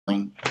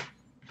Okay,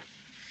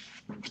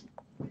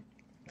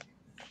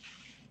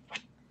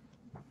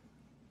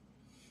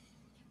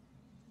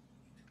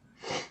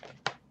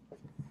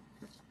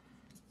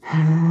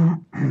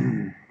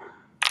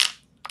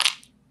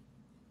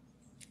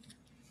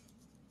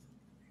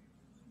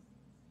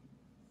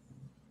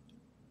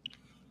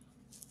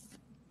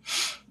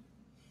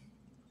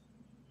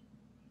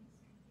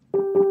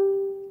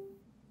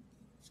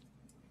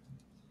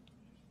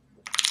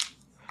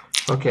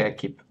 I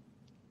keep.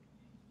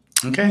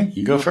 Okay,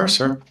 you go first,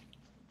 sir.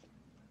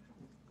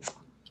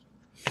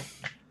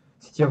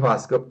 City of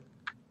Brass, go.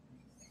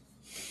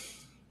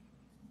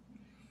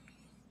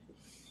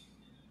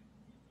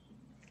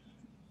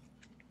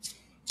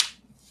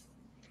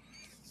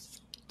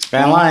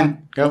 Span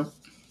line, go.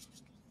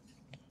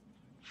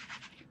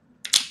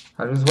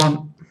 I lose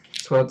one.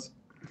 Swords.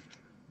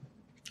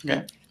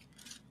 Okay.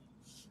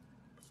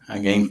 I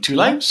gain 2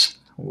 lives.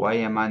 Why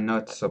am I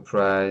not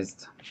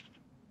surprised?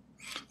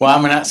 Well,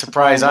 I'm not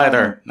surprised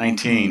either.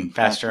 19,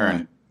 fast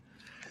turn.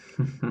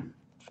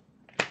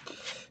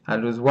 I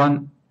lose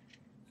one.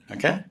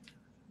 Okay.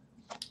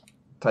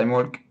 Time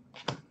walk.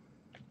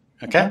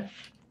 Okay.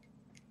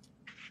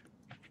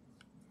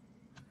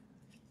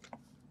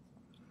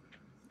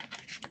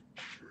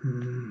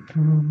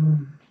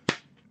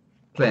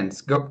 Planes,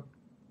 go.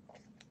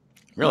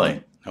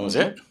 Really? That was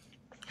it?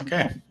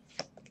 Okay.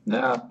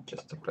 No,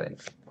 just a plane.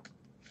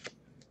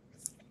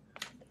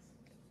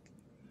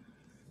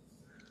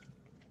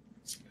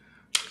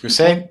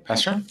 Crusade,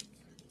 fast turn.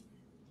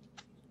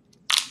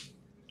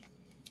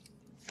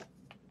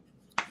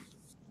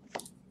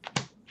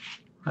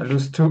 I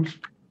lose 2.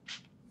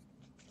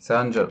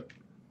 Sir Angel.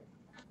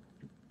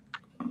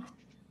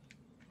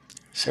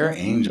 Sarah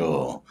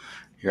Angel,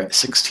 you're at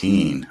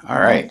 16. All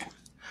right.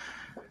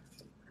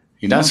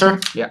 You done,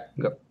 sir? Yeah,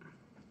 go.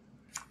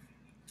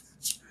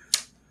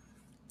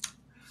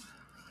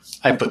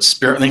 I put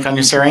Spirit Link on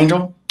you, Sarah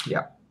Angel.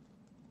 Yeah.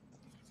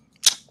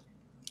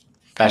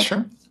 Fast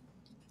turn.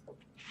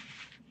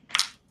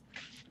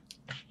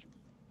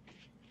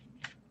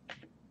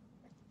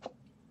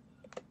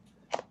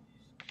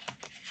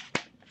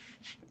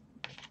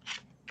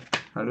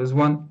 I lose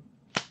 1.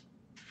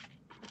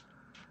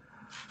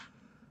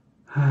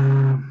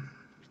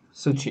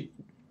 Suchi.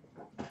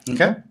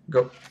 Okay.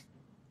 Go.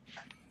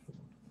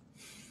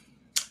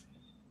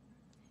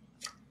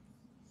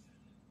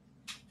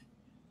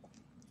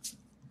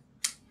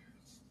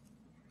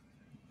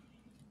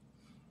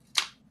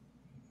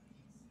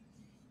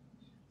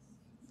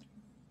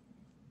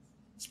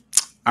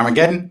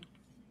 Armageddon.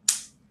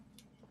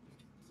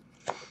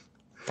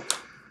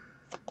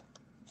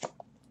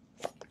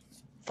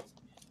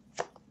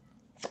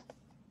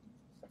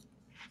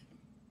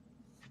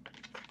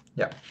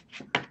 Yeah.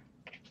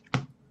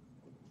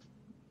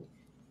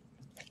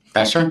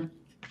 Fast turn.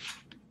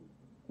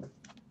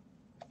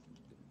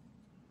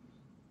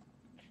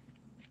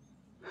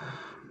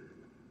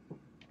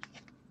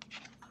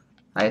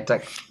 I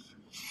attack.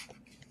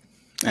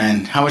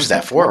 And how much is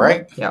that? 4,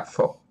 right? Yeah,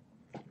 4.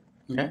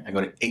 Okay. I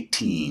go to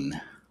 18.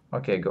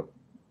 Okay, go.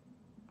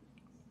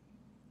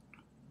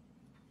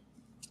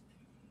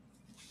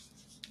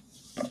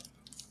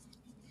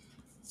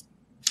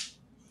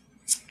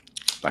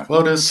 Black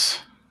Lotus.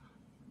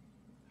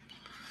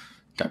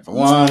 Tap for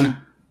 1.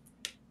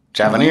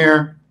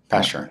 Javenier.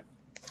 Pass turn.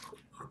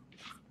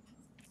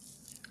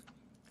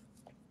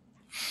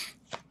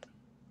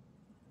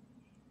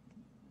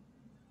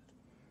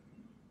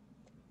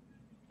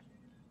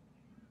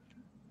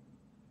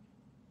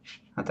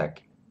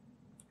 Attack.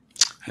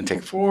 And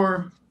take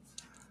 4.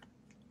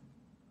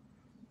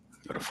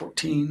 Go to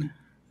 14.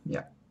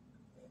 Yeah.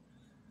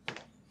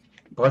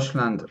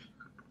 Brushland.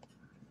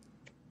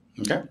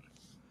 Okay.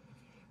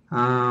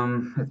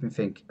 Let me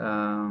think.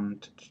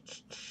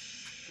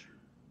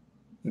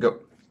 Go.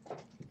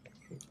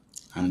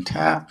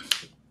 Untap.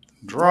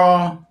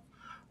 Draw.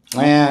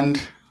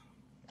 Land.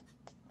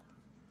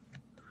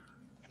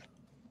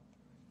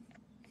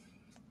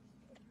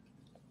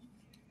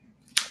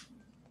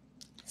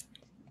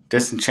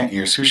 Disenchant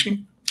your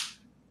sushi.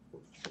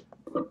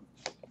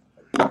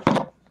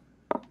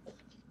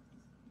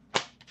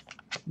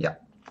 Yeah.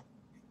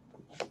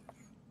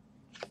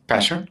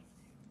 Pass turn.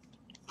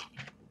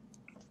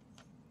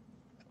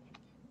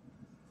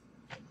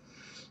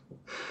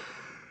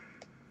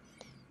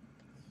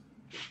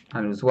 I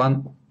lose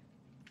 1.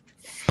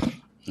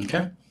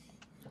 Okay.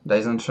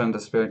 Disenchant the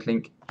Spirit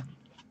Link.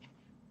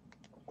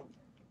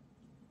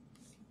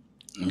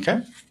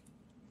 Okay.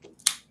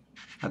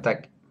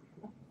 Attack.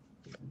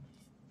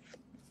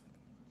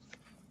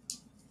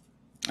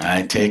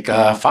 I take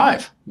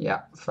 5.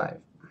 Yeah, 5.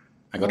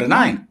 I go to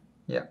 9.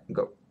 Yeah,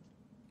 go.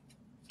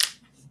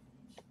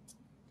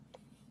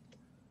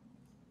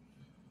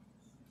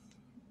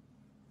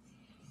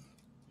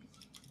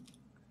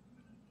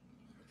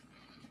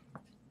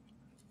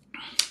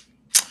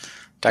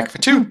 Attack for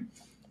 2.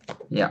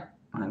 Yeah,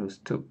 I lose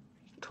 2.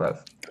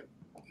 12.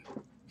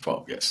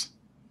 12, yes.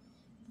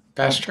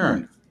 Pass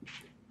turn.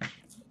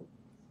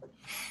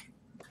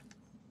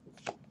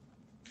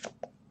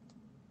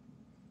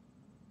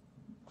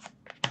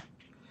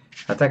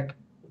 Attack.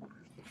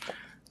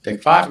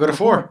 Take 5, go to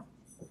 4.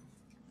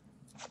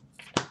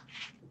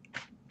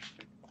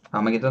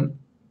 Armageddon.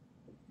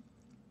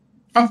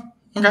 Oh,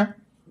 okay.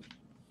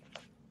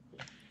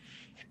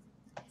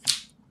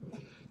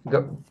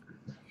 Go.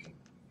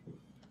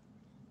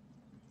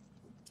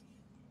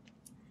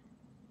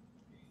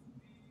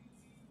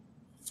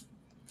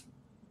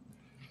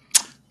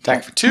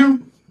 Attack for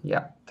 2.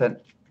 Yeah, 10.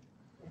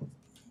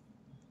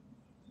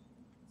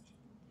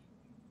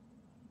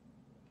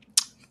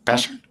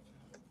 Passer.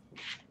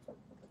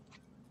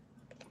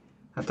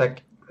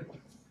 Attack.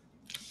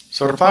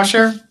 Sword of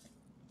Plowshare.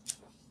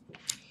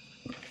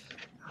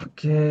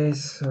 Okay,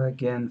 so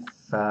again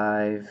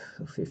 5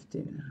 or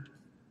 15.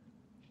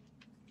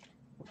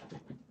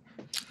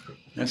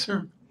 Yes,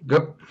 sir.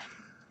 Go.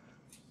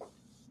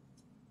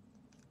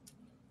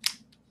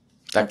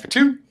 Attack for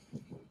 2.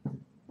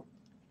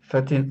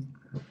 13.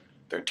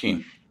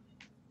 13.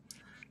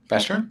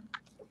 Passer.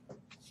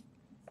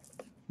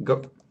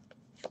 Go.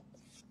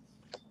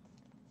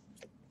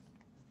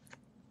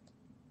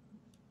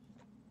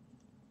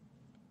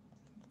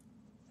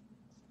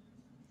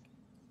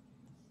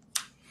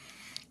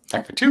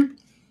 Attack for 2.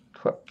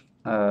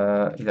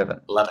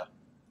 11. 11.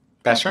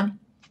 Passer.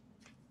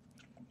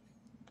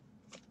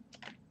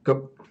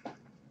 Go.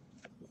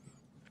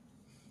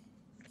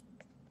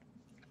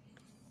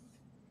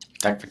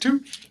 Attack for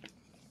 2.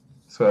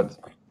 Sword.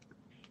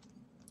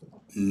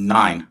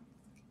 9.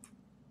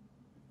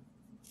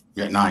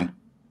 You're at 9.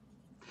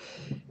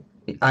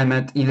 I'm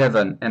at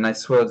 11 and I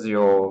sword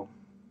your...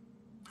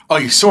 Oh,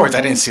 you swords.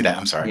 I didn't see that.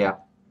 I'm sorry. Yeah.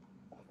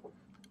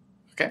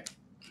 Okay.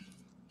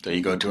 So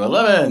you go to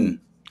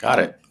 11. Got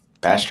it.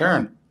 Pass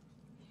turn.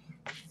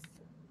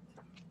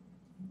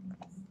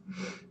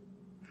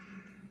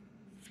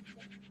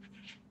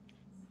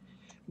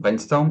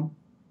 Brainstorm.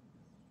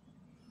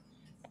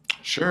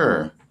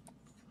 Sure.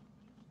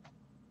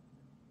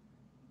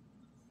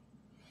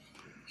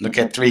 Look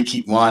at 3,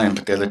 keep 1, and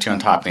put the other 2 on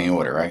top in any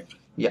order, right?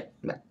 Yeah,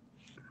 yeah.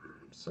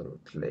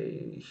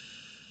 Absolutely.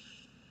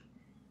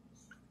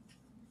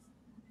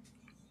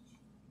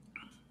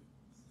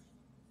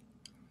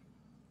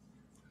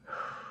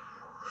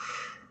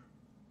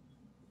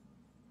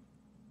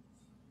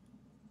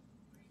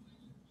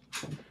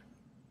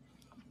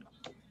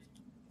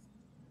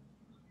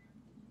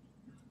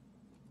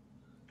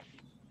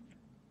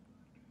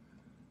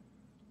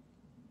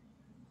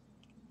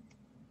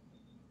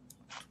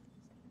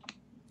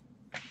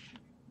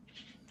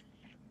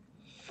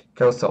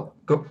 Carousel.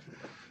 Go.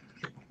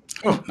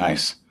 Oh,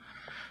 nice.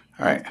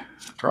 All right.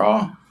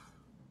 Draw.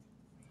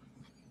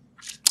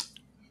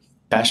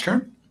 Pass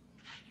turn.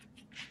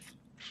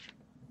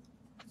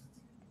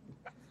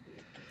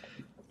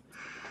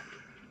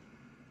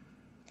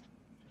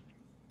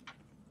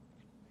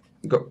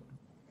 Go.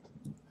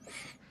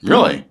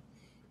 Really?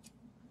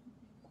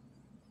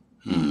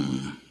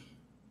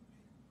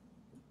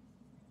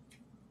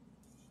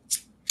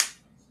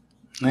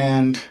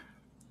 And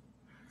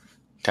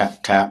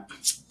tap, tap.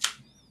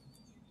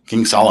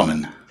 King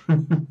Solomon.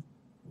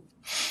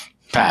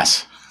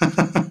 Pass.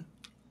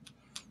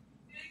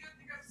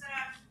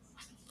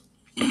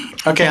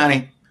 Okay,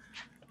 honey.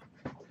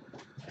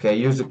 Okay,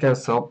 use the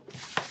carousel.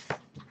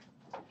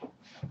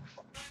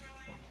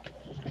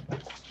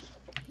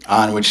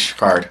 On which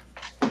card?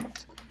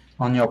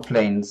 On your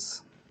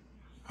planes.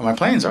 On my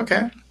planes,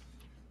 okay.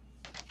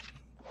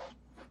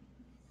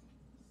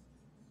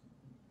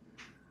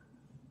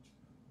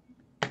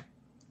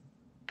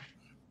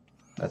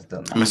 That's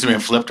done now. I'm assuming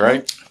it flipped,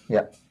 right?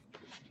 Yeah.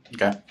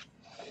 Okay.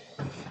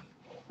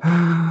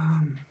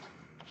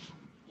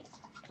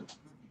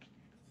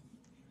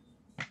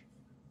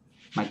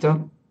 My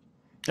turn?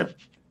 Yep.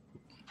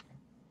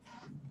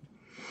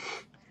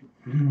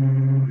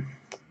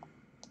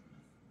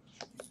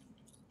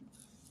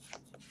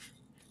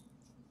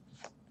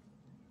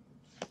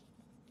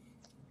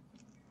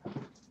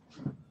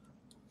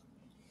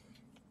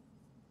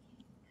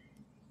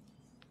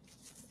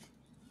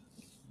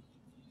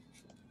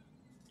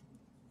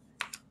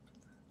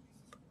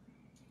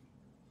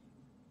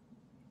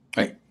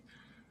 Wait.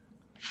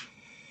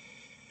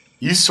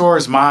 You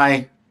soars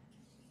my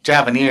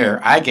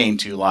Javanier. I gain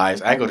 2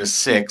 lives. I go to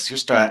 6. You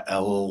start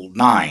at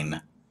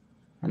 9.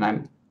 And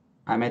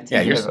I'm at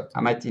Yeah, 11.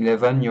 I'm at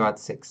 11, you're at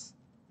 6.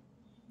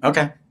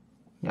 Okay.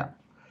 Yeah.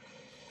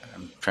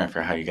 I'm trying to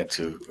figure out how you get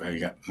to where you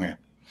got. Yeah.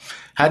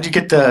 How'd you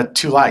get the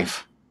 2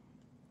 life?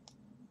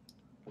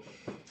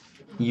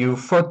 You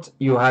thought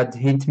you had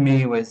hit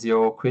me with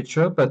your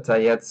creature, but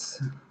I had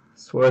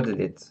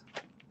sworded it.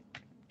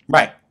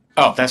 Right.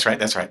 Oh, that's right.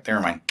 That's right.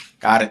 Never mind.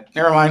 Got it.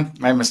 Never mind.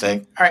 My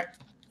mistake. All right.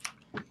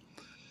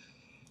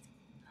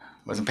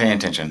 Wasn't paying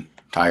attention.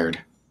 Tired.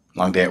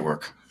 Long day at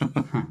work.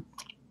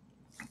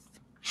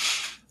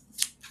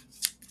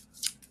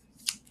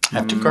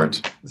 Have 2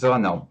 cards.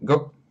 Zornor,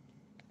 go.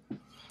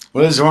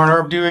 What does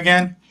Zornor do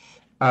again?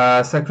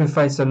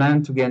 Sacrifice a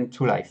land to gain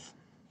 2 life.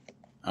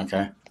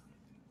 Okay.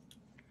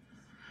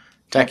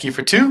 Attack you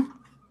for 2.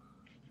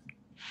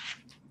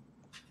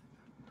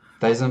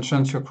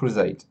 Disenchant your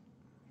crusade.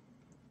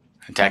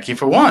 Attack you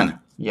for 1.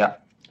 Yeah,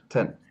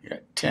 10. You got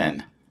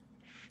 10.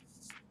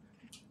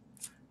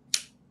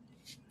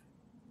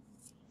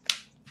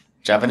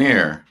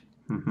 Javanier.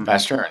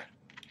 Fast turn.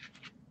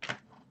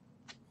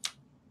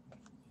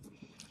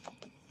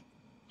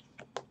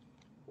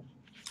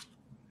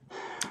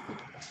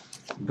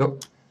 Go.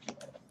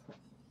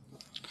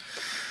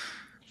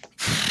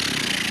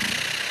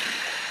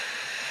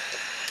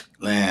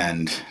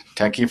 Land.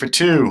 Attack you for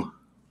 2.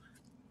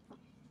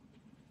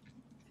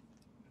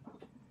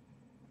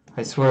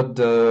 I sword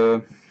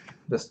the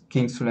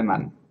King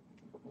Suleiman.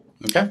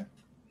 Okay.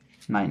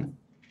 9.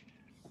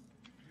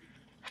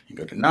 You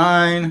go to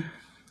 9.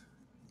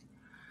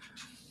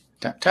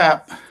 Tap,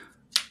 tap.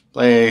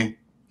 Play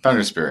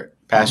Thunder Spirit.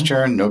 Pass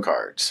turn, no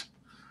cards.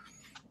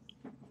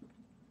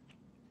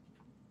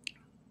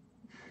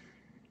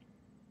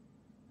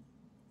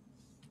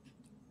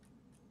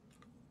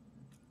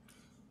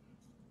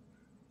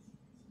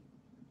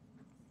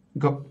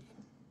 Go.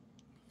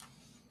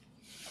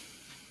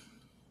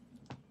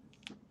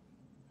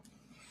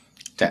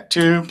 Tap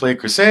 2, play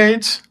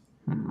Crusades.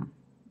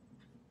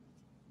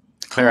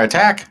 Declare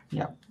attack.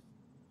 Yeah.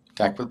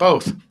 Attack with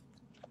both.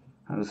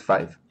 I was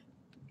 5.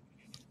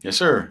 Yes,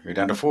 sir. You're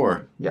down to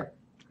 4. Yeah.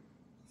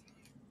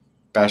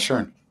 Pass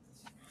turn.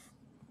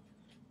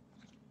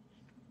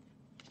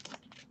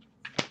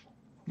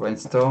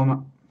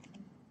 Brainstorm.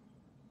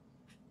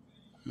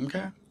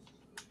 Okay.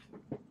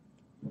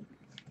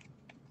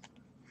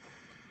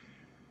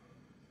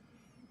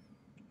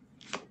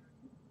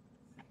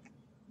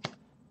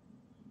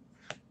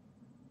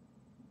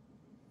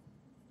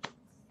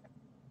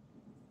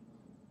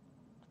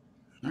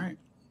 All right.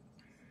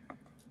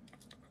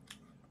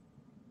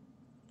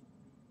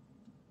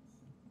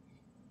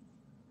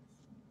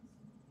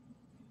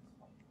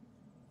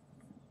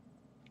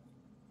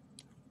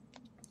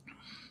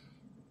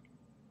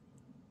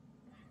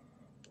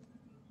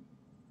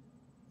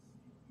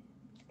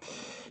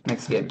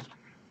 Next game.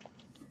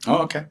 Oh,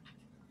 okay.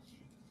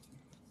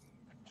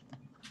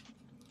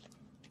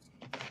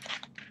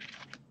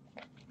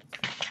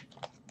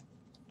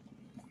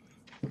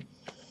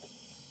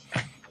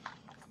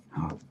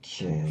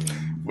 Okay.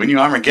 When you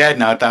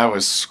ErhnamGeddon, I thought I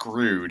was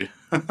screwed.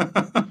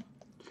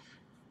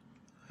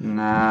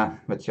 Nah,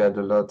 but you had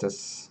the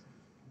Lotus.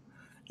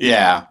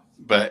 Yeah,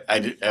 but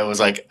I was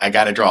like, I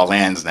got to draw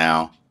lands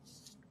now.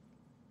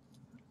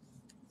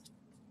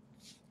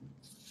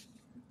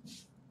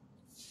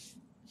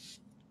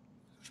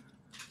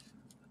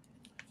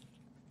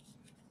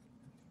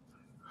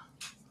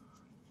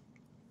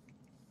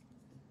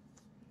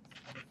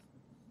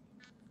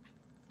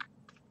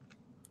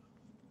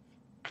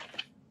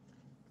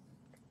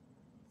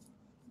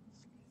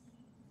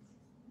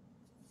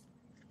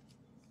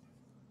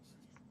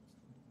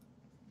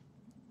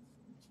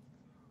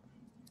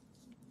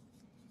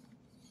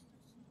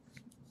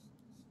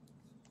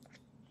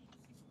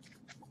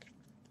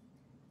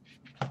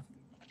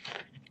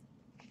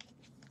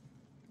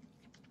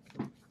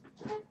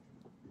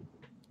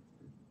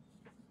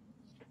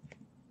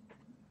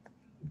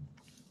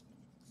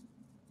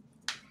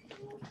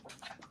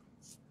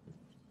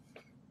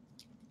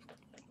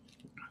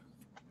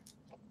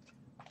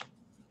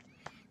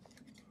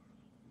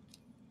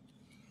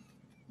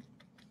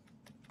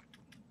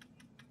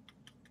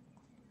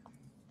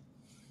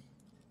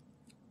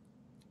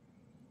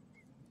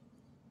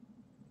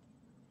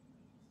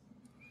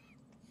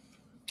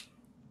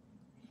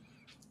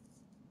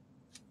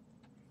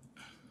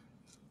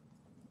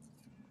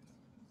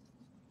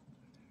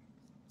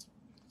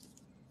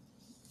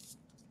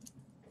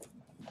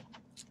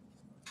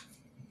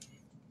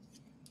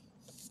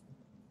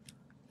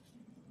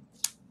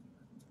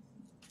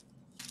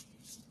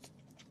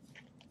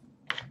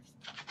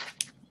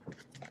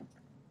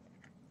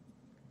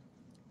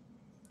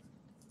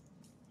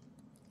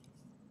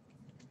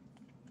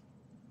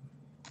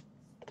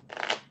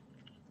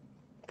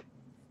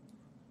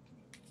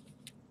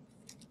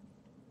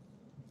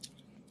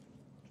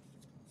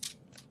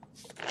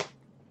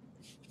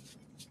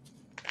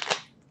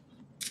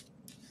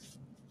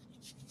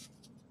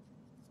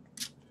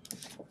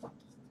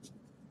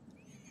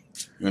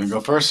 You want to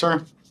go first,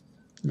 sir?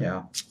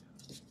 Yeah.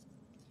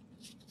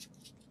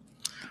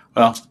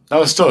 Well, that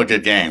was still a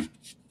good game.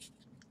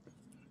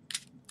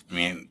 I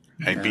mean,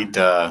 I Yeah. beat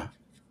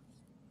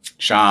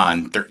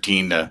Sean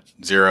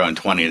 13-0 and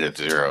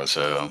 20-0.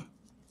 So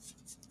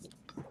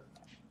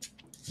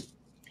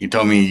he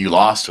told me you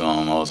lost to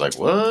him. I was like,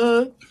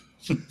 what?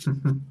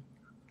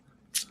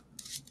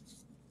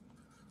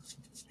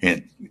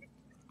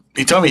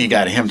 He told me you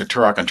got him to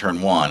Turok on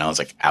turn 1. I was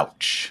like,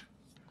 ouch.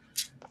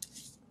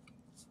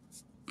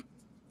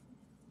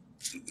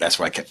 That's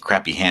why I kept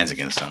crappy hands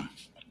against him.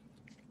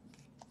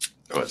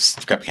 It was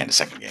crappy hand the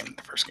second game,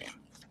 the first game.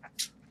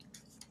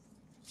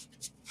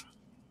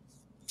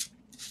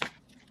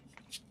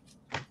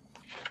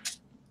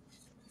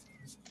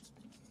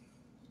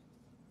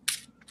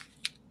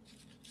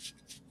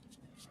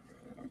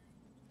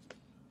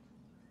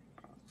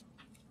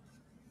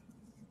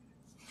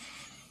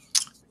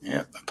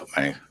 Yep, I put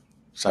my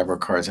sideboard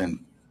cards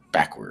in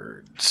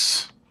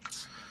backwards.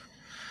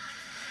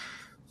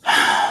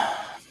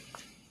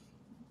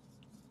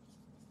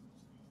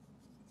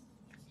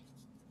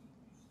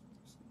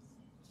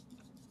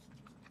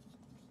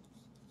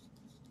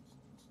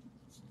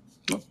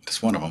 Oh,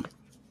 that's one of them.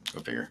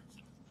 Go figure.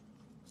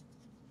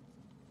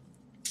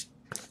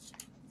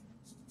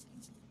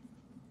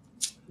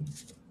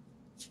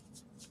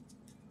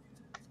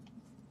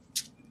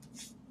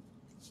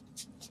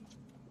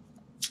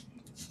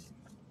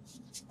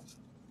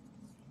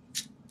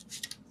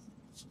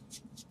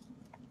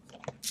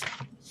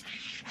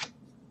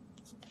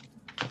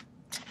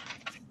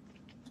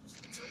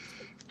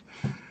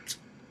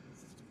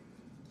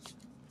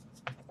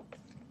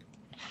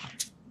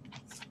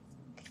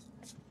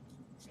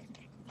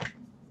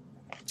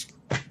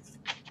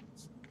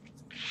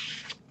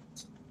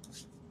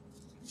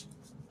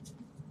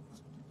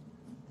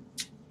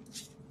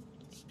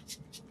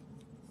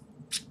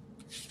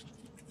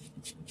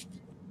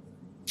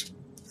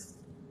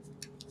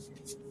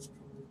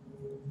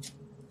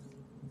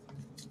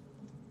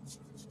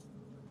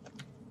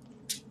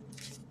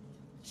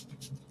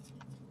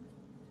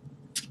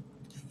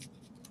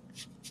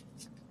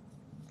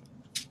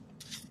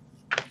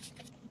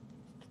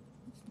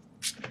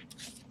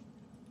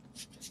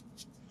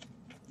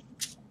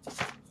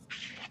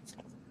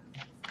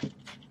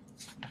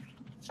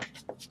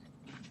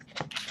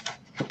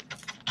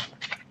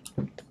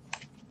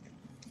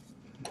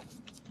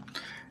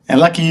 And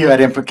lucky you, I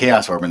didn't put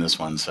Chaos Orb in this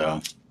one,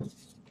 so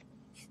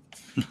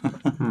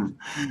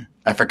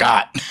I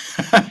forgot.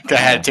 I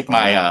had to take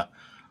my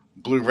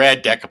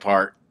blue-red deck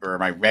apart, or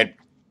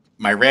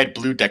my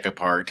red-blue deck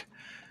apart,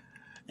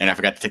 and I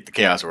forgot to take the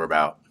Chaos Orb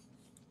out.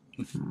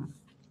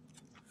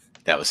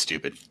 That was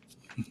stupid.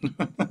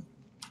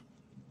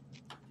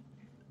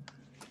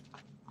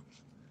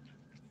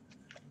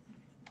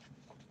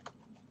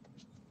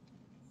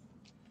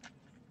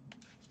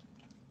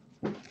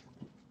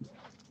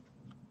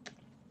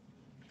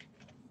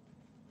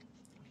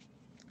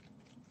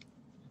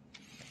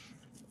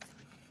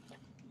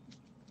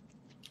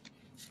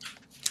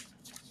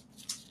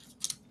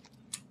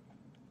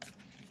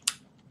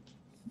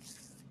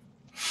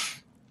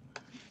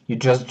 You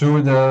just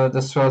drew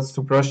the swords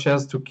to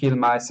plowshares to kill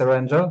my Serra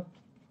Angel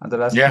at the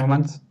last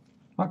moment?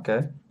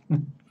 Okay.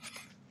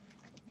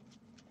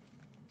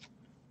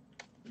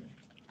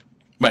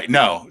 But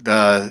no,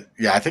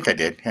 I think I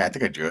did. Yeah, I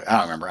think I drew it. I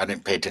don't remember. I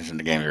didn't pay attention to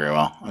the game very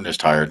well. I'm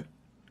just tired.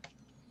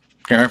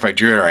 Can't remember if I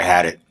drew it or I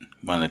had it.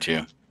 One of the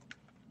two.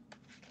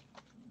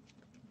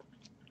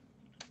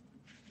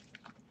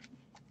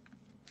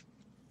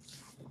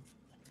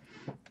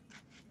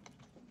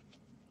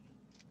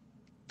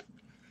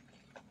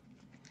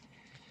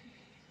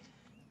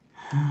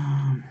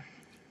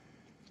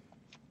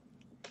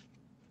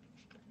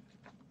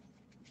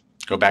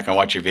 Go back and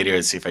watch your video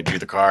and see if I drew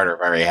the card or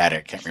if I already had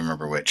it. Can't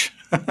remember which.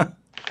 I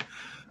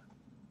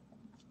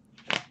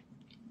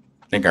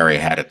think I already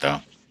had it,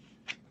 though.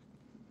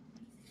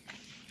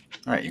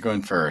 All right, you're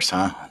going first,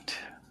 huh?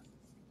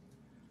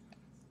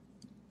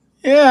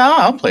 Yeah,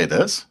 I'll play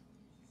this.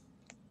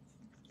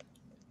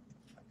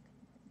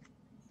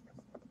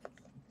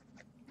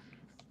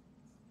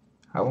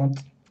 I won't.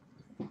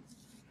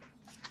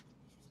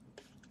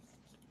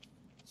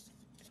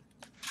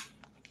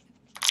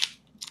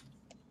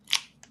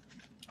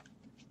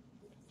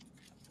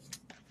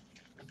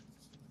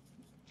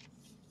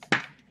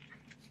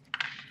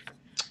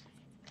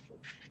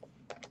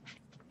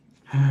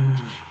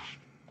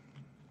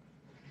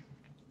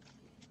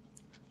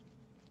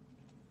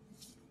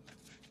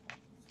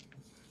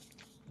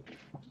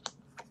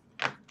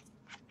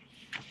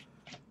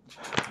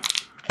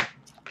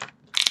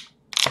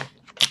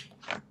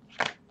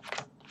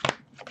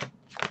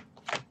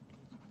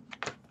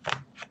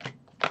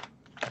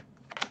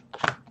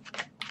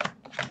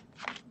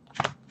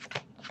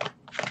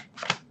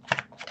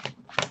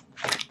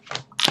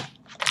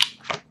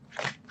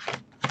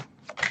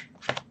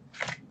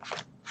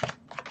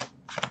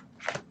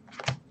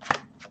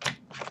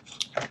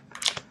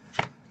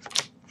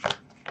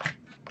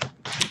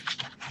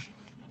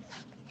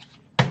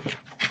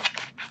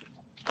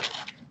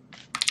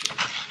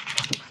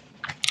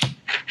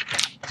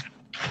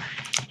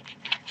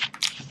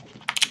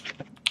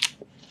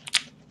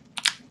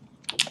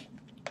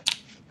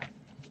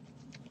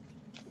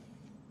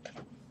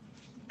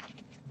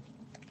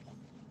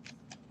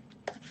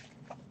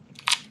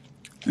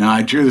 Now,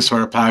 I drew the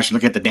Sword of Plowshare.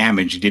 Look at the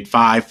damage. You did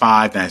 5,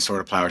 5, and I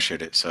Sword of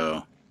Plowshared it.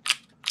 So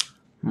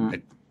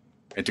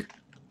it took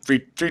three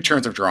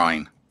turns of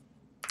drawing.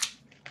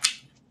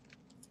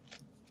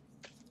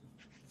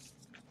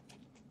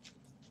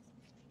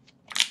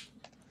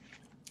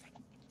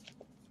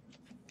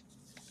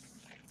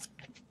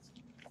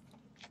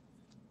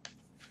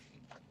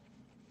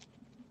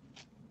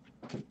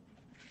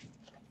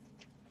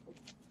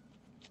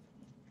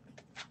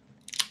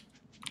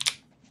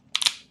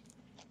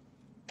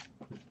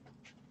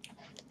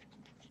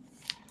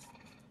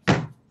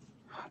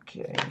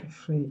 Okay,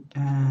 3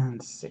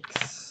 and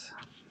 6.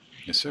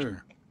 Yes,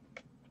 sir.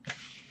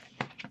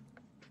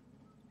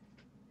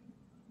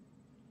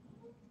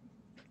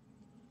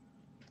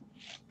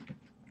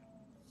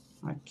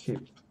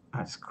 Keep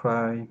I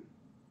scry.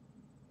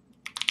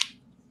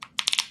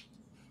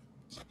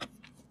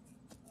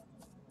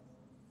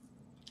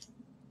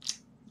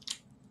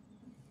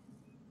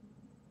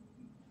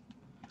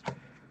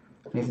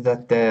 Leave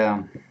that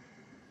there.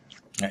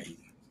 Hey.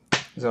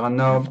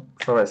 Zorno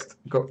Forest.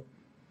 Go.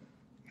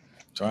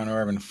 Draw an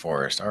urban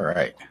forest. All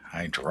right.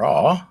 I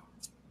draw.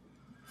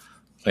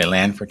 Play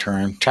land for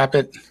turn. Tap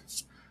it.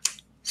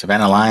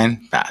 Savannah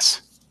Lion.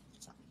 Pass.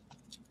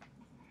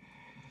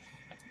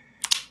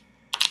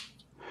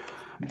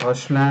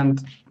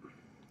 Bushland.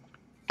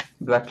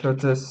 Black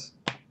Lotus.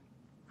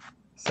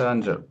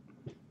 Serangel.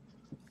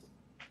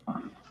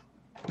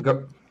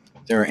 Go.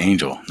 There,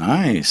 Angel.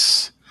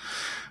 Nice.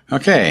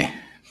 Okay.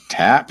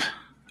 Tap.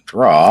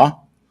 Draw.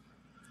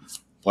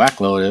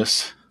 Black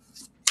Lotus.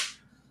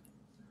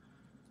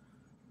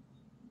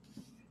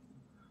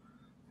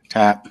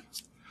 Tap.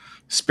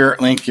 Spirit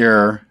Link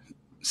your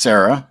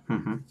Sarah.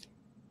 Mm-hmm.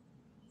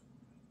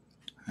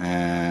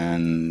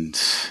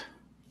 And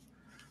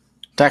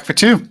attack for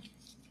 2.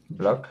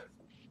 Block.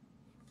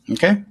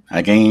 Okay.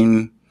 I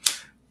gain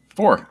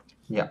 4.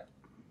 Yeah.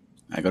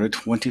 I go to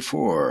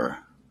 24.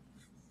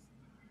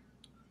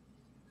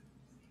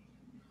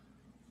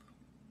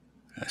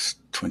 That's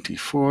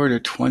 24 to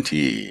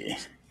 20.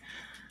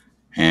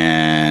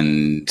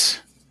 And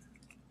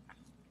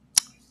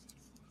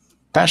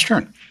pass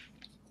turn.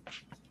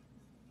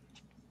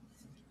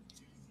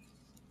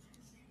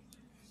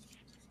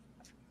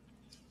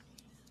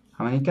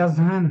 How many cards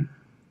in hand?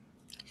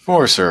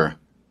 4, sir.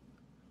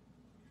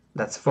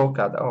 That's 4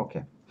 cards. Oh,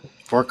 okay.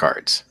 4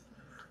 cards.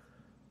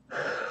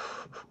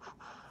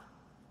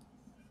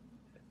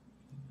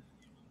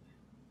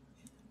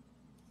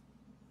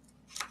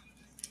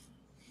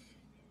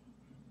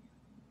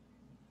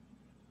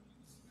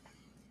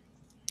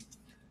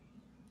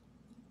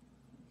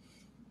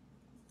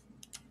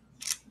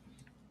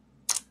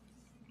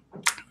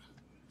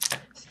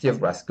 City of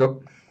Brass.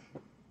 Go.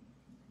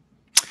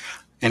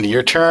 Into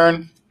your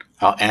turn.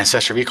 I'll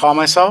Ancestor Recall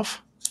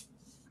myself.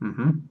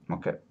 Mm-hmm.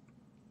 Okay.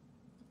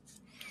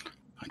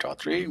 I draw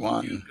 3.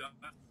 1,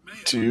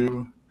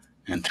 2,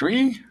 and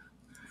 3.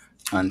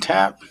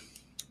 Untap.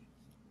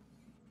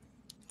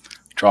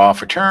 Draw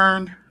for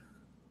turn.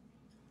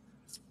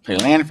 Play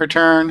land for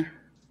turn.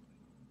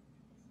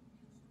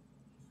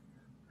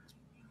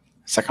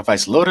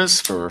 Sacrifice Lotus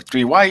for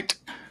 3 white.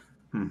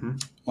 Mm-hmm.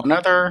 1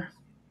 other.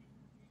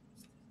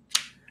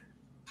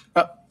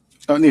 Oh,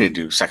 don't need to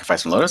do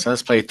Sacrifice and Lotus.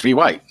 Let's play 3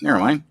 white. Never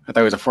mind. I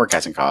thought it was a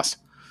forecasting cost.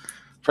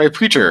 Play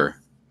Preacher.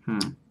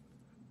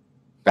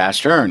 Pass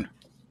turn.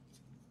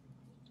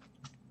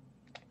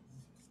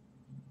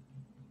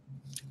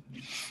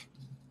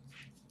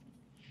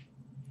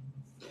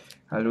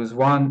 I lose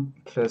 1.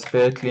 Play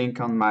Spirit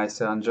Link on my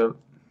Serangel.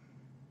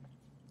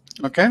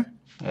 Okay.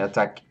 I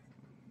attack.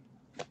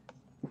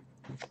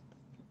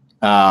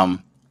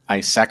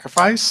 I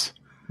sacrifice.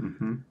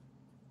 Mm-hmm.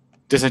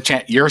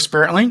 Disenchant your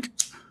Spirit Link.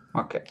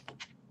 Okay.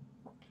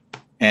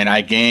 And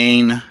I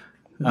gain.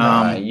 You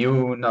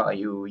lose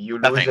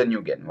nothing. and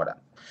you gain. Voilà.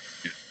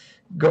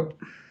 Go.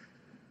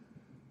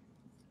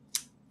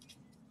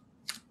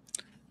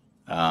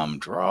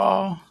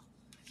 Draw.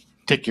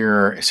 Take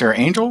your Sarah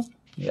Angel.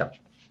 Yeah.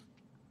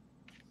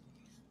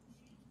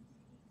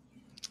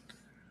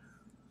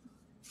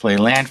 Play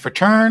land for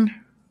turn.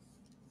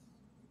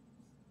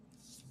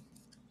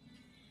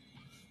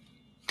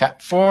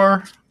 Tap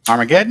 4.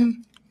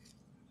 Armageddon.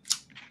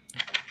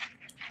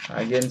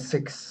 I gain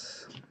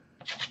 6.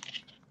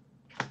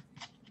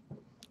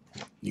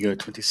 You go to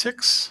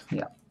 26.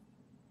 Yeah.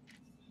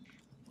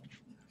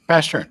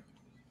 Pass turn.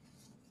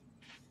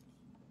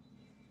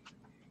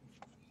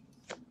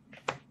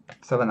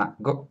 Savannah.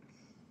 Go.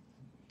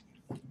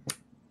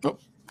 Oh,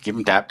 give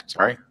him tapped.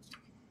 Sorry.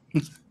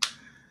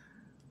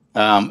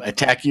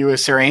 Attack you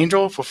as Sarah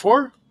Angel for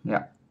 4.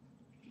 Yeah.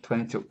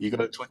 22. You go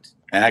to 20.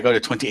 And I go to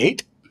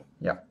 28.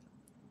 Yeah.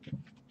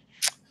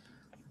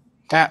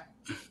 Tap.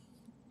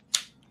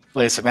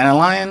 Play Savannah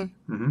Lion.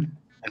 Mm-hmm.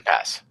 And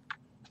pass.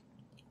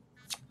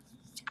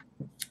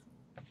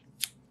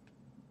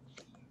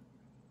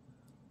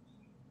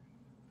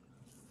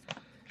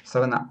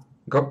 Savannah.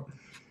 Go.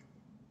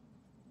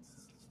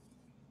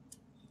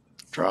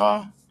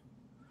 Draw.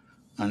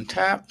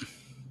 Untap.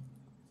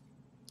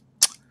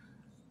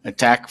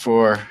 Attack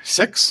for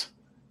 6.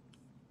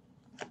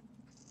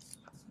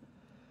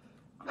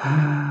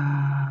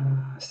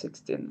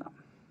 16.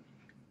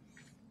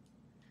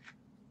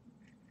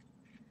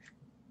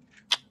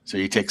 So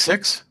you take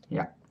 6.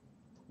 Yeah.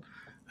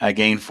 I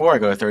gain 4. I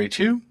go to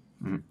 32.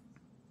 Mm.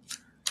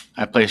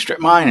 I play Strip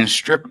Mine and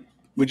strip.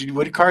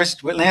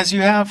 What lands do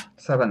you have?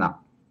 Savannah.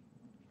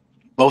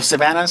 Both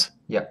Savannahs?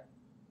 Yeah.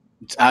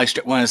 I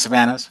strip one of the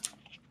Savannahs.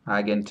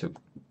 I gain 2.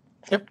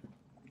 Yep.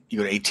 You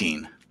go to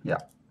 18. Yeah.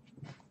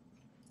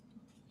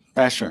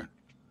 Pass turn.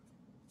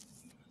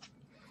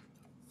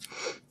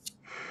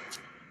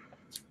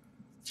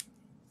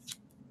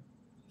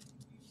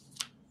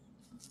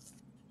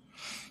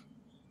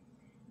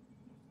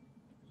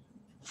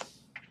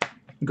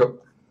 Go.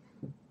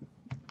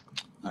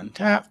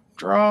 Untap.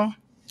 Draw.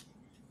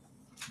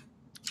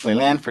 Play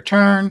land for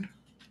turn.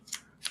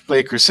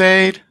 Play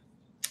Crusade.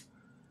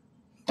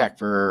 Attack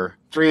for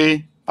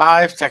 3,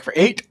 5. Attack for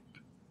 8.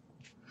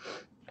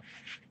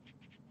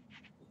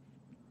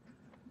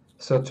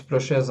 Search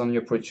plowshares on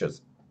your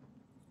creatures.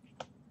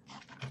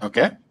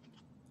 Okay.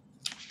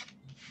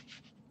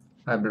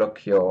 I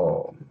block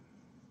your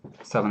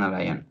Savannah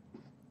Lion.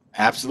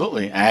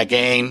 Absolutely. I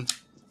gain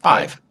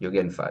 5. You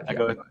gain 5. I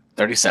go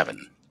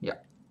 37. Yeah.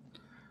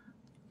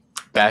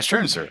 Bad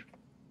turn, sir.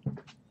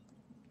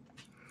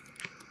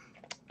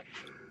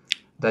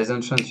 Dice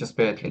enchant your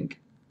Spirit Link.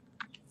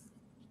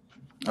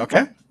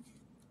 Okay.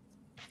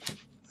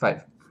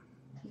 5.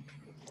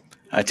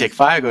 I take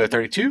 5, go to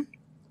 32.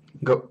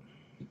 Go.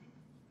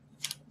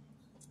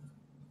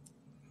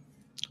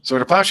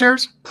 Sword of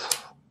Plowshares?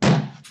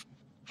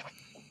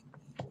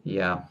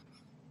 Yeah.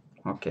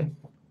 Okay.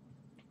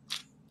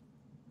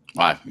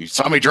 Wow, you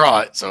saw me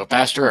draw it, so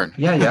fast turn.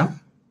 Yeah.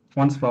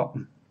 Once more.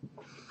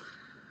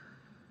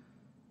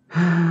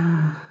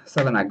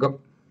 Savannah,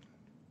 go.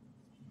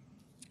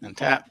 And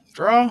tap,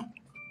 draw.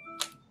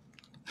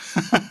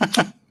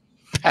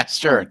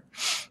 Fast turn.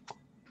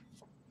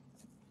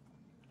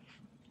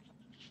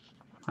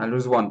 I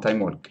lose 1, time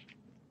walk.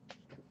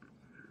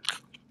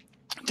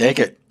 Take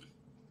it.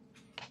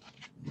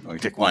 Oh, you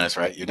take 1, that's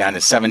right. You're down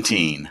to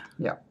 17.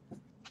 Yeah.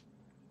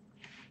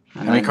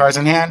 How many cards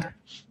in hand?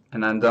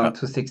 And I'm down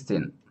to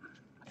 16.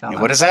 And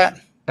what is that?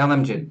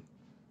 ErhnamGeddon.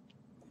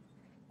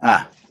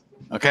 Ah,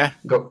 okay.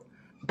 Go.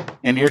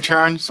 End of your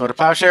turn, Sword of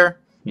Plowshare.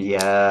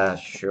 Yeah,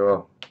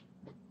 sure.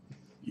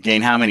 You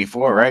gain how many?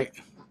 4, right?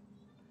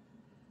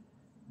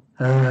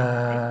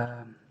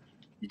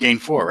 You gain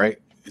 4, right?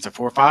 It's a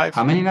 4 or 5?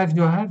 How many lives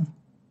do I have?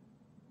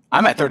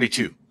 I'm at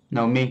 32.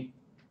 No, me.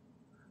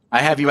 I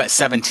have you at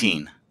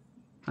 17.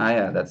 Ah,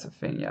 yeah, that's a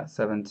thing. Yeah,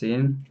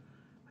 17.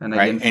 And I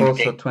Right, gain 4, and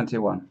so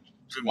 21.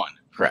 21,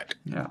 correct.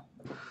 Yeah.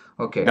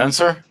 Okay. Done,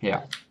 sir?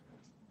 Yeah.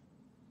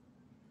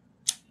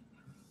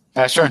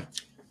 Fast turn.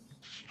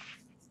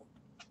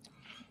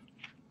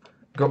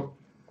 Go.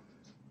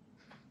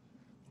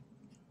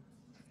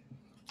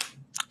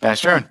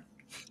 Fast turn.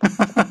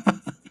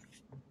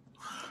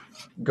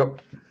 Go.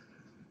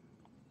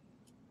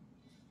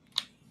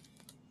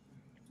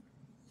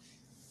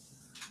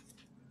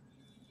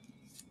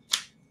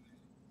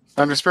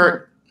 Thunder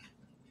Spirit.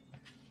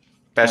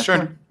 Fast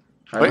turn.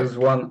 I Wait. lose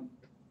 1.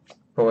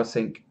 Power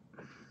Sync.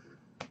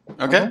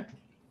 Okay.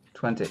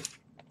 20.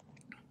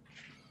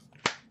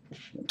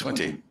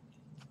 20.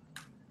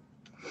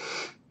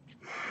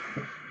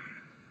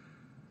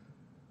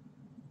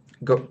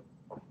 Go.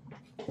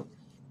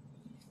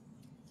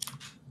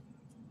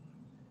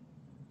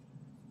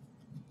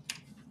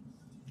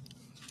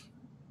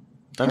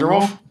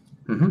 Thunderwolf.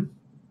 Mm-hmm.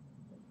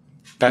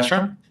 Fast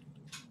turn.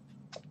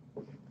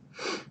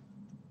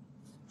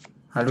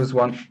 I lose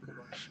 1.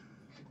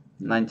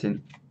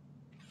 19.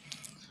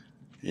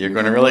 You're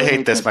going to really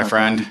hate this, my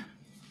friend.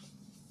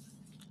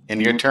 In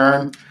your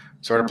turn,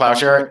 Sword of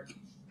Plowshare.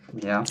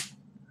 Yeah.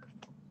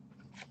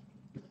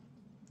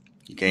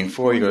 You gain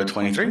 4, you go to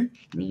 23.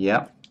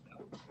 Yeah.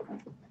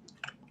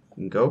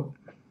 Go.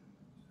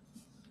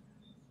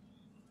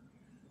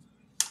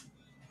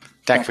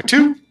 Attack for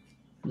 2.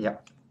 Yeah.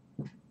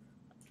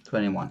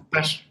 21.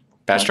 Fast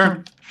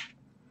turn.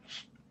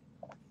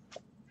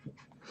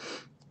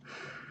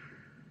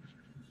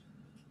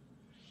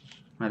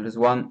 I lose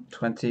 1.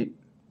 20.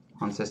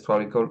 Ancestral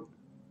Recall.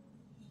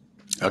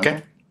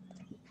 Okay.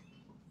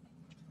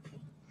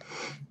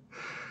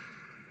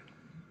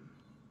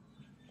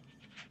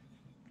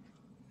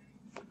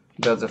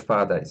 Birds of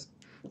Paradise.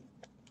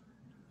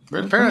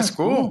 Bird of Paradise,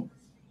 cool.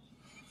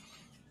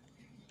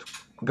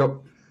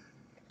 Go.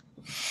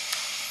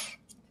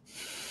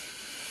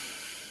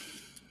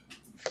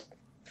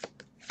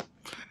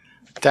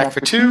 Attack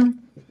for 2.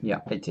 Yeah,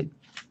 18.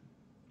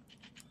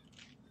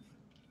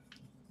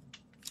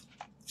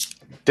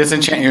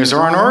 Disenchant your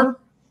Zoran Orb.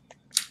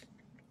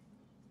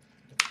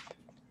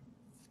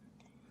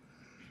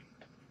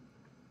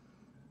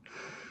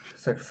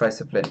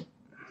 Sacrifice a plane.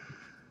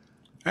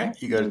 All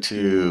right, you go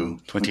to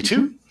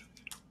 22.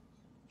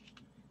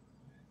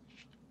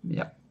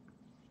 Yeah.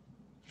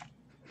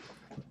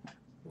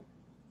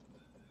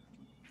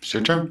 It's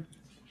your turn.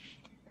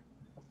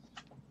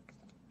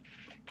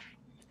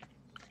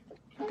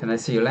 Can I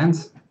see your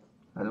lands?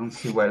 I don't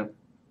see well.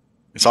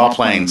 It's all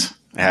planes. I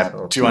It's have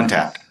all 2 planes.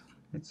 untapped.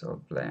 It's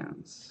all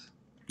plans.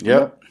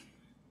 Yep.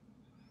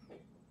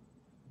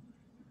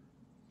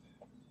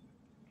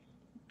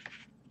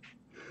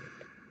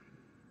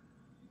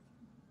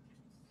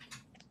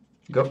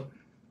 Go.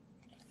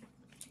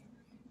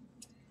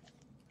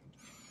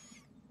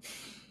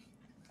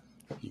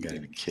 You gotta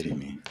be kidding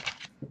me.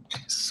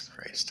 Jesus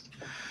Christ.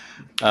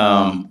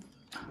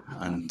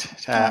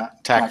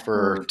 Attack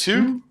for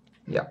 2.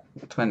 Yeah,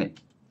 20.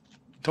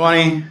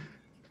 20.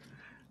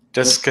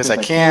 Just because I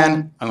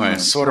can, I'm going to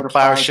Sword of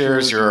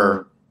Plowshares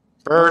your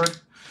bird.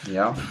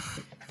 Yeah.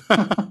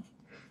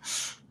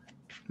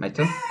 My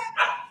turn?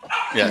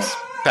 Yes,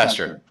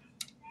 pasture.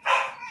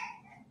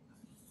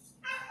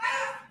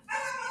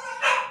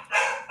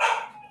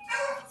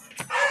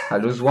 I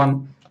lose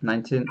 1.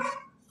 19.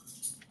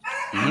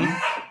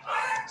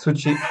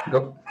 Sushi,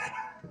 go.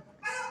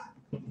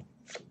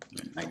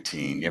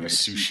 19. You have a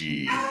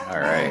sushi.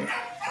 All right.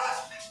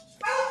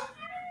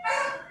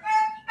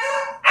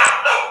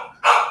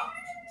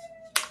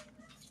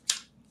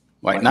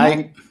 White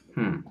knight.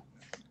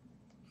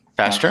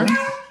 Pass turn.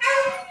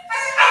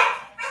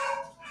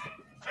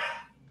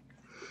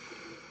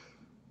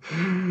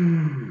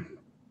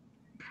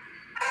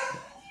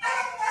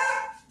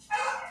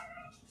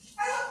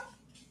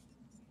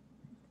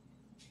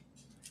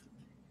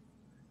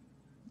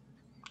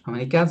 How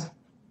many cards?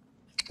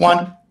 1.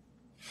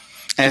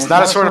 And it's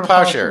not a Sword of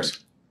Plowshares.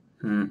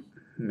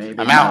 Maybe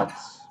I'm out.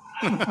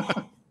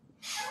 not.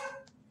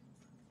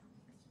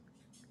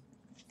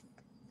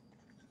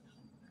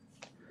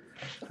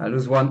 I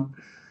lose 1.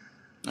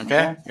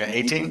 Okay. You got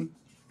 18.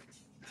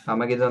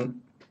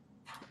 Armageddon.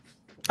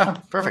 Oh,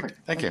 perfect.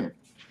 Thank you.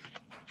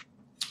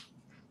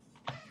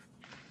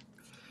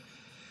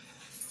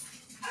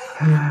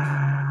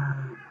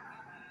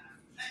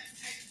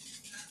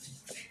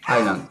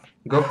 Island,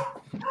 go.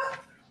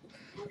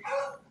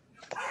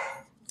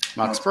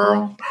 Mox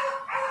Pearl.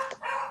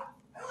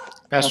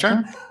 Pass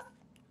turn.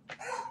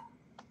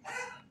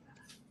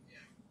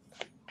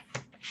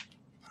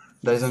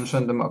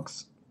 Dimension the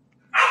Mox.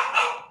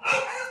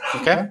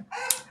 Okay.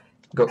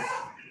 Go.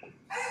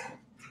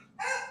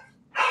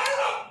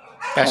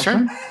 Pass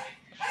turn.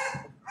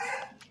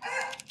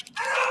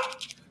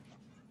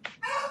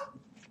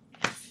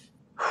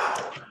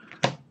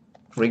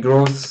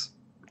 Regrowth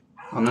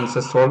on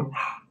Ancestral.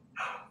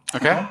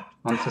 Okay.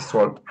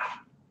 Ancestral.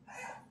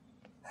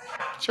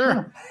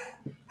 Sure.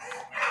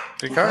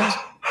 3 cards.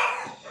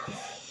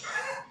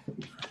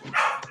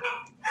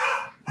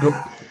 Go.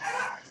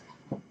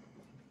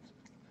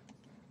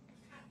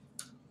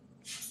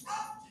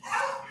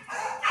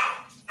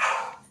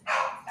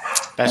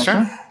 Pass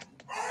turn.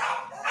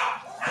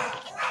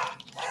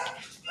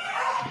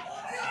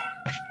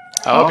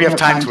 I hope you have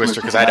Time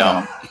Twister, because I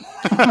don't.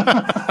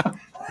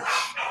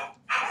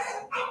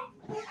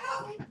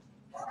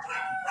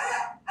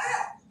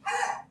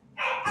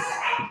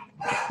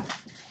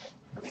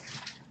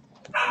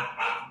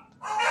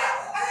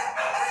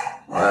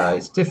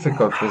 It's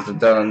difficult with the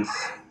dance.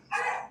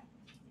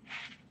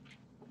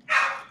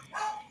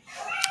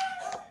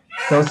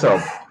 Close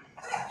up.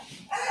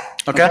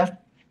 Okay.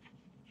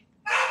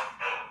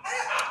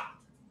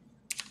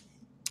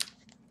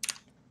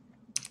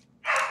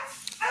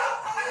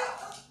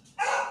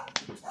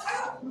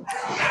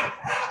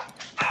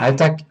 I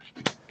attack.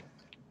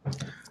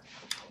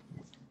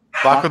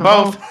 Block with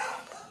both.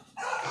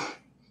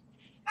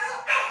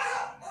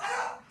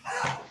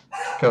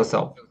 Close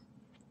up.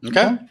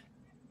 Okay.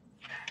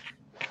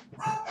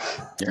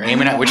 You're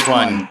aiming at which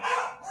one?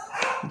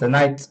 The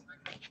knight.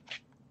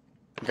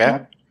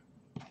 Okay.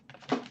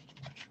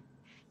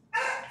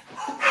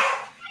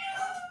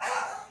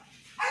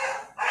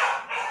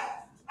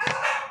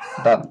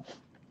 Done.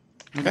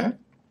 Okay.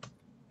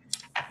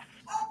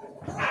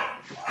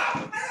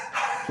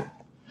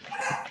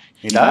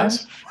 He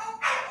dies.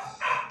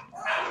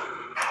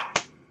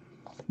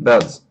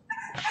 Birds.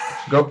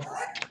 Go.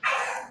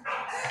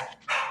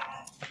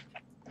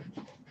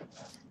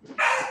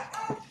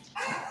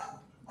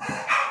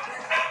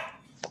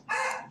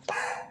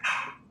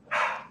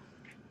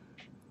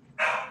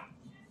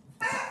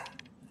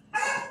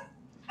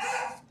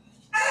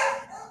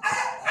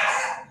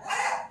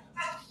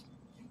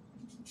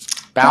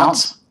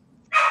 Bounce.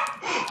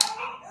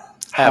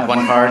 I have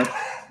 1 card.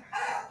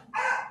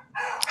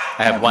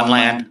 I have 1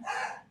 land.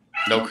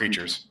 No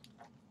creatures.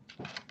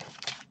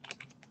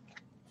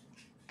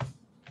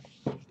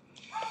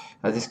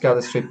 I discard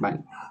a strip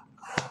mine.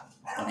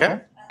 Okay.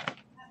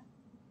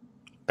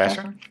 Pass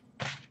turn.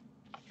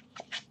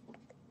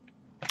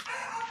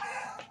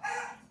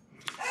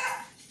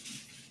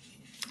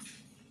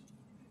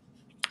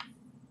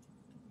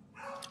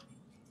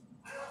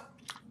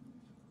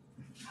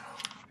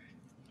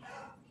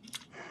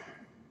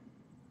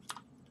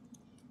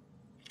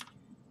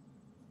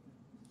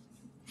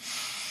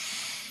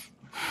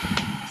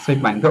 Strip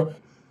mine. Go.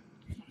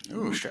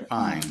 Ooh, strip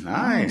mine.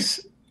 Nice.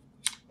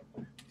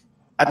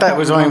 I thought it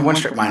was only 1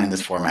 strip mine in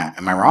this format.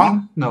 Am I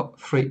wrong? No,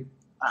 3.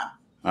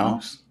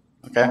 Oh,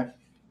 okay.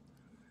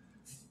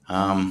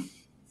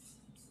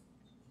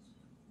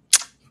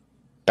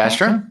 Pass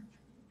turn.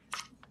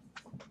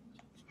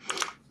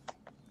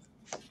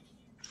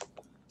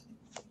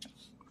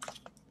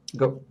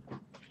 Go.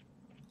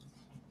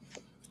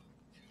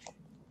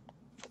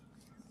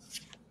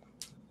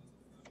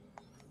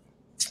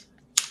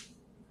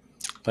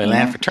 Play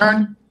land for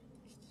turn.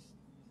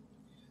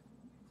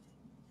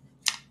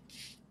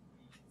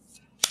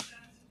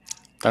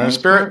 Thunder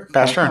Spirit.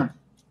 Pass turn.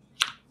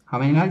 How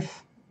many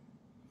life?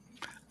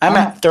 I'm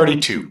at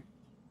 32.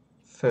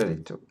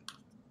 32.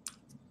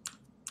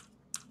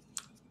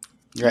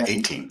 You're at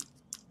 18.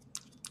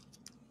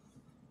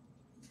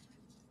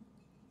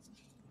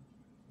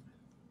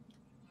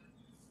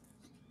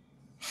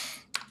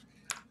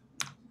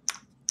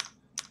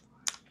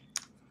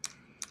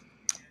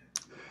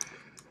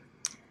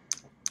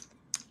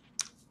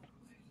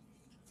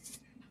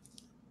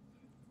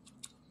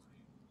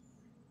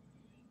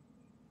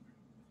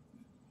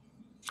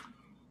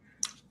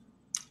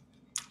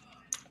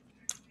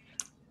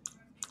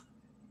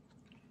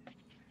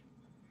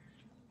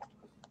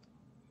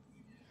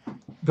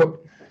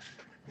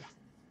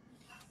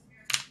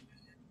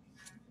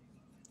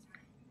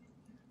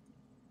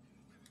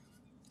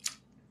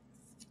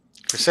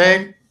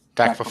 Crusade.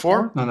 Attack for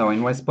 4. No,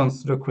 in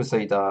response to the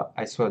Crusade,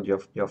 I sword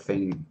your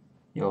thing,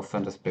 your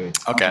Thunder Spirit.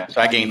 Okay,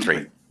 so I gain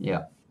 3.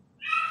 Yeah.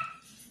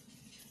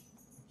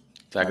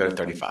 So I go to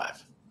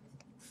 35.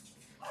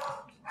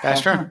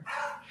 Pass turn.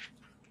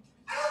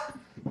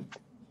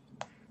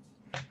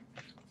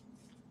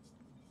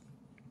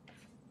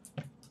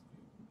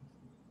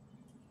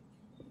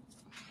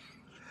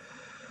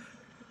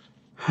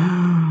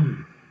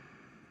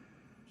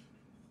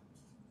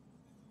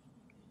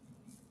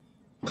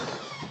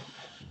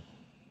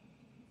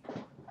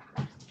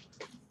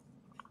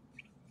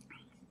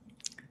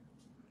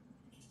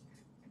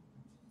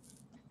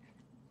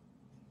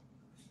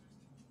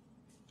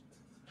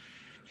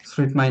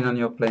 Street mine on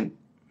your plane.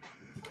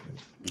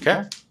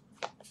 Okay.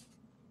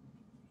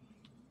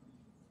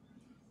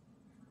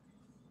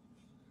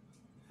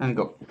 And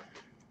go.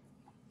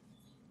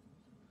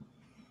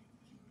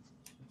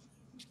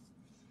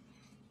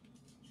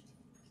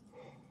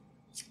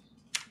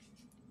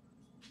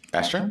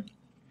 Pass turn.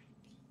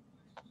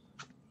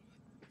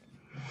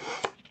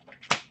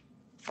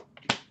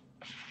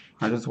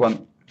 I just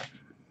won.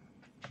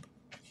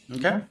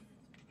 Okay.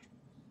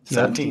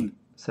 17.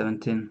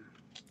 17.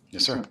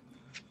 Yes, sir.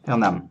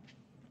 Ernam.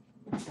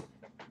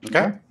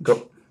 Okay.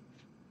 Go.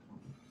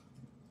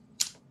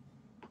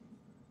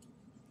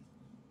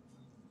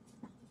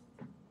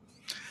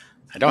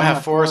 I don't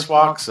have Forest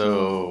Walk,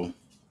 so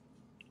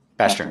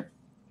pass turn.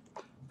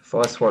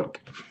 Forest Walk.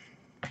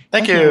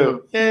 Thank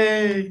you.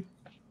 Yay.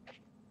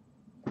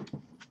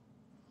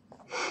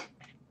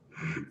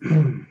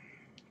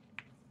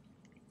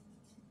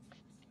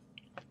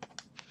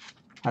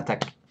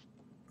 Attack.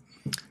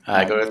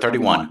 I go to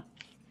 31.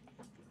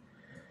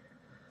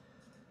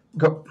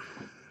 Go.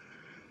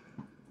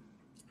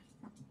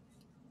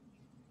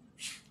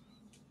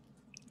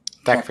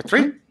 Attack for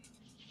 3.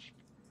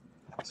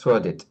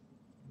 Sword it.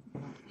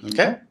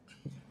 Okay.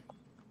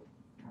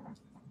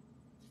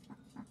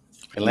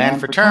 I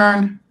land for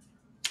turn.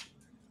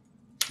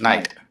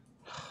 Knight.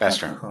 Pass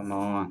turn. Come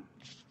on.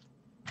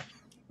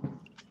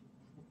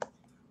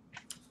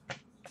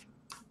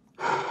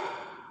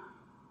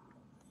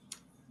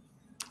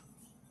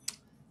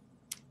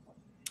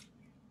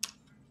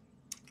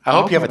 I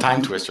hope you have a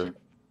time twister.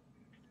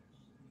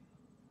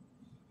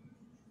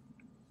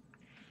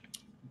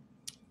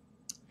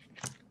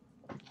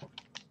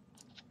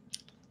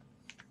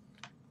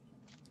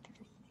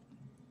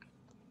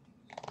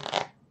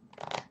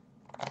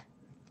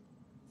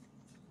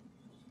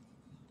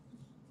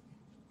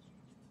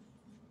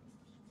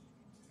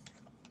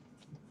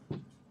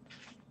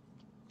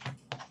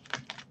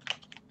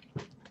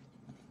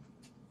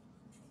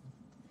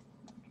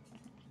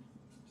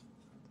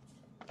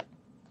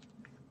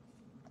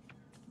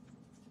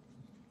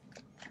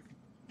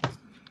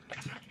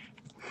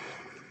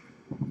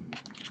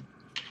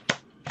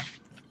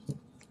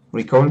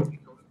 Recall.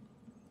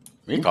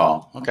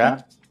 Recall. Okay.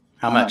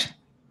 How much?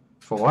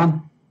 For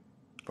 1.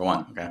 For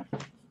 1. Okay.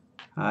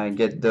 I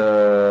get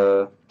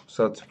the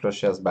sword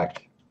plowshares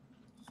back.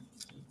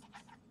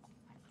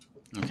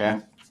 Okay.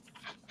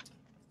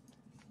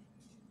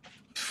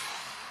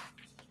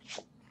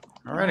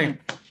 Alrighty.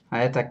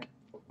 I attack.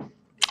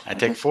 I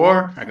take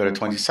 4. I go to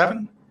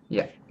 27.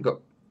 Yeah,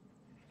 go.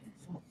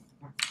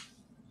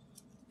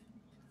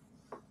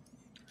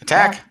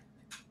 Attack.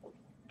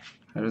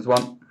 There is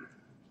 1.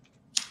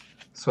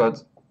 Sword.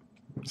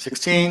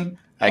 16.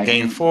 I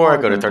gain 4.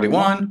 I go to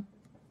 31.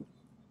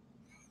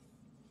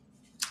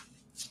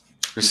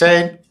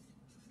 Crusade.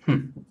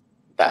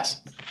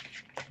 Pass.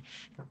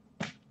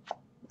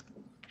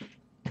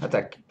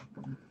 Attack.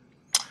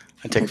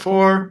 I take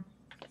 4.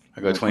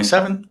 I go to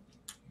 27.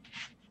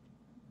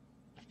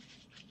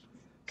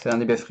 C'est un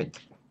débeffrite.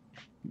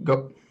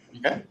 Go.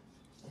 Okay.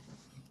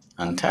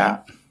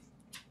 Untap.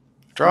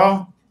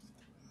 Draw.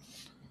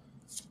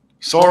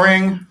 Soul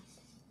Ring.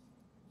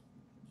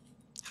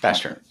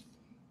 Pass turn.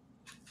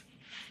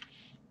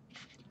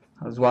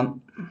 There's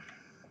 1.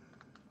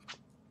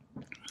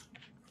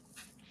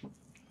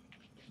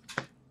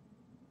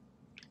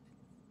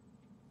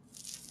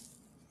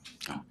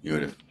 Oh, you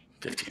would have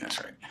 15,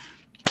 that's right.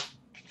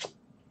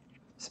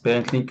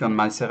 Spirit Link on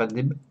my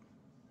Seradib.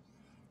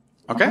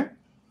 Okay.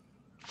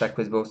 Attack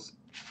with both.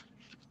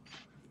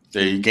 So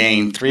you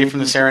gain 3 from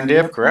the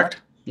Serendip, correct?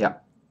 Yeah.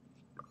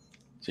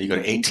 So you go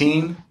to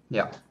 18.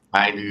 Yeah.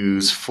 I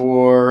lose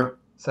 4.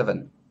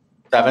 7.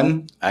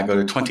 7. I go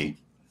to 20.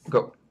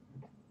 Go.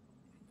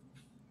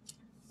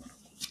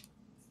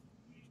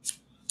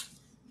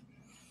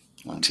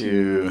 One,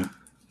 2,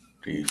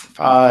 3,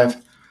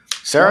 5.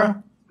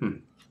 Sarah?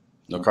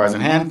 No cards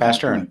in hand. Pass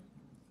turn.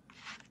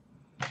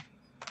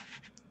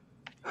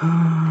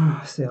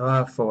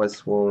 Sarah,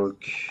 Forest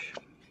Walk.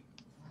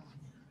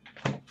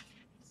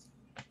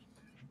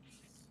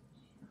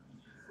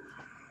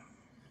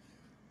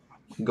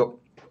 Go.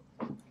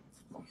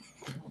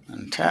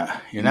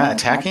 You're not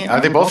attacking? Are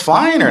they both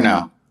flying or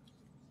no?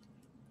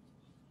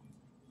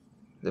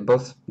 They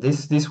both.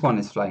 This one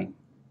is flying.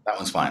 That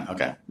one's flying.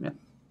 Okay. Yeah.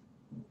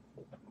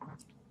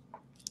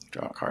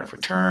 Draw a card for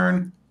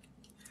turn.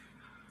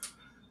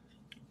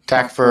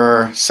 Attack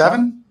for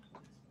 7.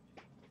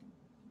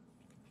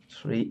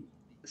 3,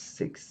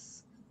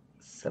 6,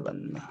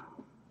 7.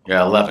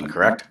 Yeah, 11,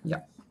 correct? Yeah.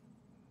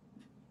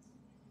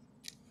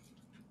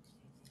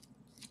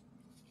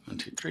 1,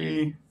 2,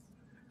 3,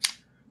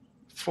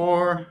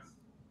 4.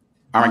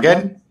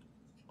 Armageddon.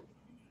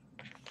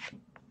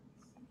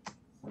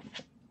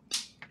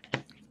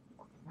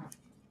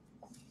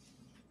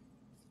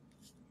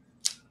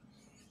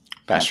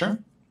 Faster.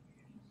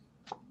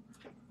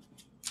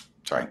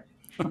 Sorry.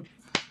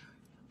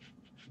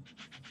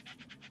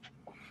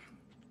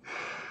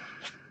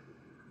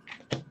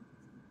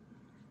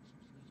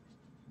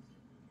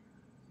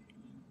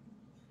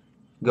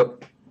 Go.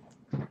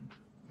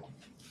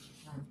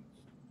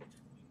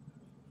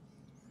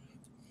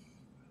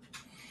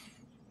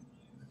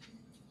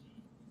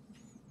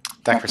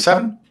 Attack for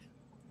 7.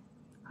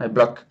 I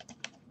block.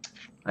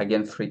 I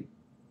gain 3.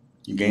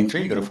 You gain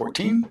 3. You go to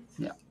 14.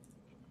 Yeah.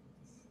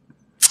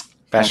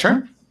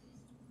 Faster.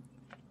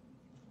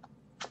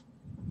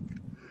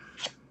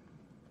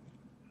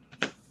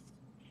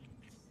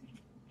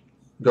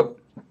 Go.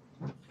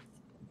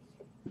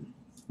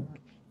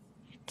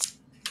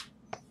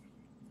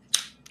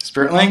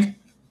 Spirit Link.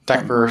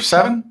 Attack for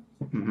 7.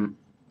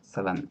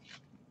 7.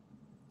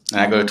 And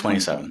I go to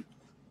 27.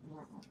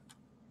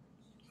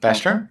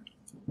 Faster.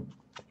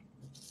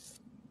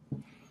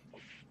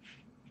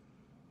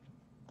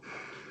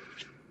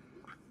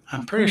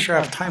 I'm pretty sure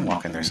I have Time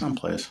Walk in there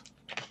someplace.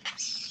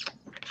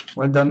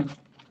 Well done.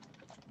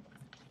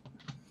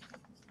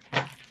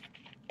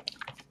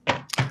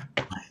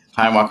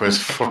 Time Walk was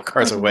 4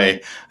 cards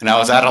away, and I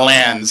was out of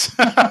lands.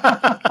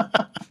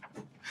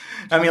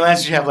 How many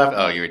lands did you have left?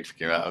 Oh, you were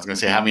thinking about. I was going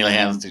to say, how many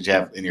lands did you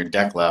have in your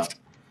deck left?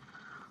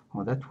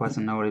 Oh, that was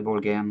an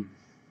horrible game.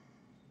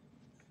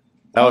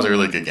 That was a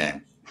really good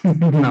game.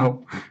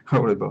 No,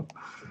 horrible.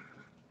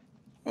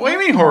 What do you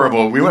mean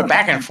horrible? We went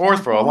back and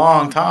forth for a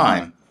long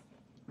time.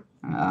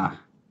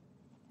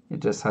 You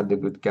just had the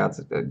good cards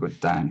at the good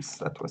times.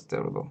 That was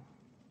terrible.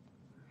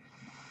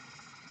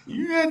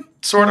 You had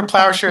Sword of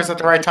Plowshares at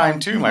the right time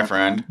too, my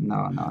friend. No,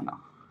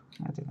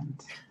 I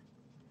didn't.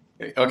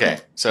 Okay,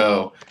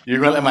 so you're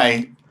going to let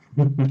my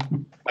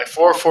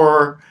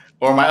 4/4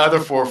 or my other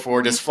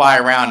 4/4 just fly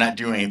around, not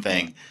do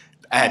anything.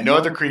 I had no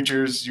other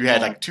creatures. You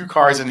had like 2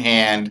 cards in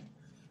hand.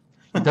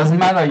 It doesn't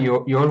matter.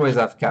 You always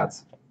have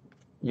cards.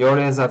 You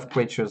always have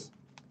creatures.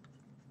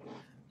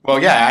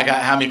 Well, yeah, I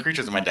got how many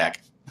creatures in my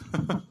deck?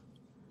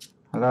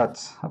 A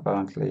lot,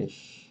 apparently.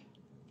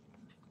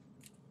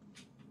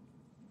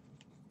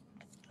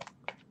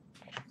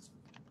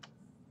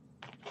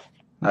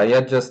 I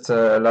had just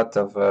a lot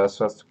of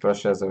Swords to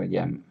Plowshares every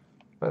game,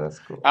 but that's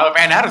cool. I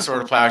ran out of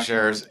Sword of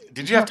Plowshares.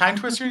 Did you have Time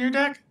Twister in your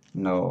deck?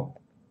 No,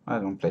 I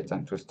don't play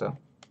Time Twister.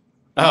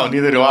 Oh,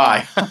 neither do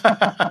I.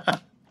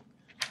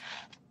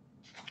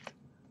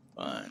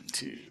 1,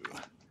 2,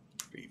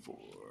 3, 4.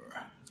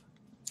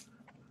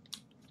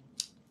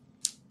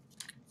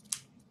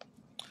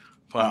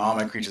 Pulling all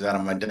my creatures out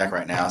of my deck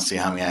right now. See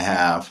how many I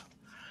have.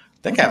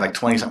 I think I have like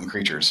 20-something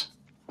creatures.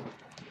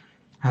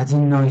 I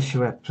didn't know if you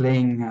were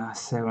playing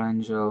Sarah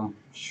Angel.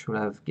 Should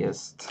have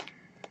guessed.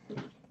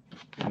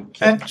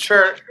 And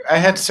sure, I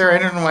had Sarah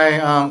in my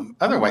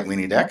other White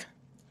Weenie deck.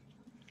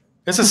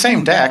 It's the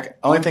same deck.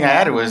 Only thing I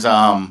added was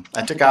I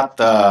took out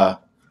the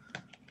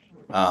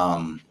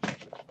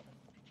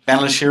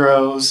Endless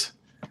Heroes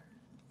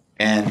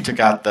and took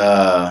out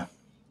the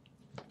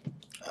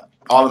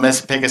all the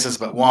Mesa Pegasus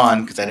but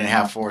 1 because I didn't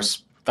have 4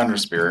 Thunder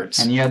Spirits.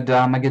 And you had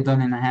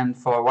Armageddon in hand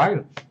for a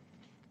while.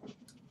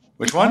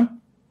 Which one?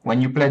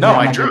 When you played No,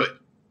 I drew it.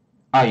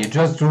 Oh, you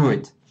just drew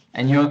it.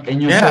 And you're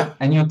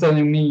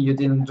telling me you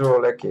didn't draw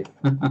Lucky.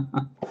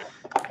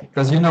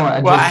 Because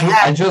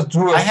I just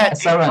drew a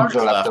Sarah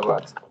Angel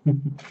afterwards.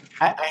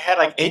 I had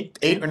like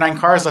 8 or 9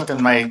 cards left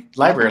in my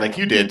library like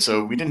you did,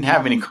 so we didn't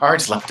have any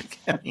cards left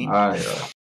again. Yeah.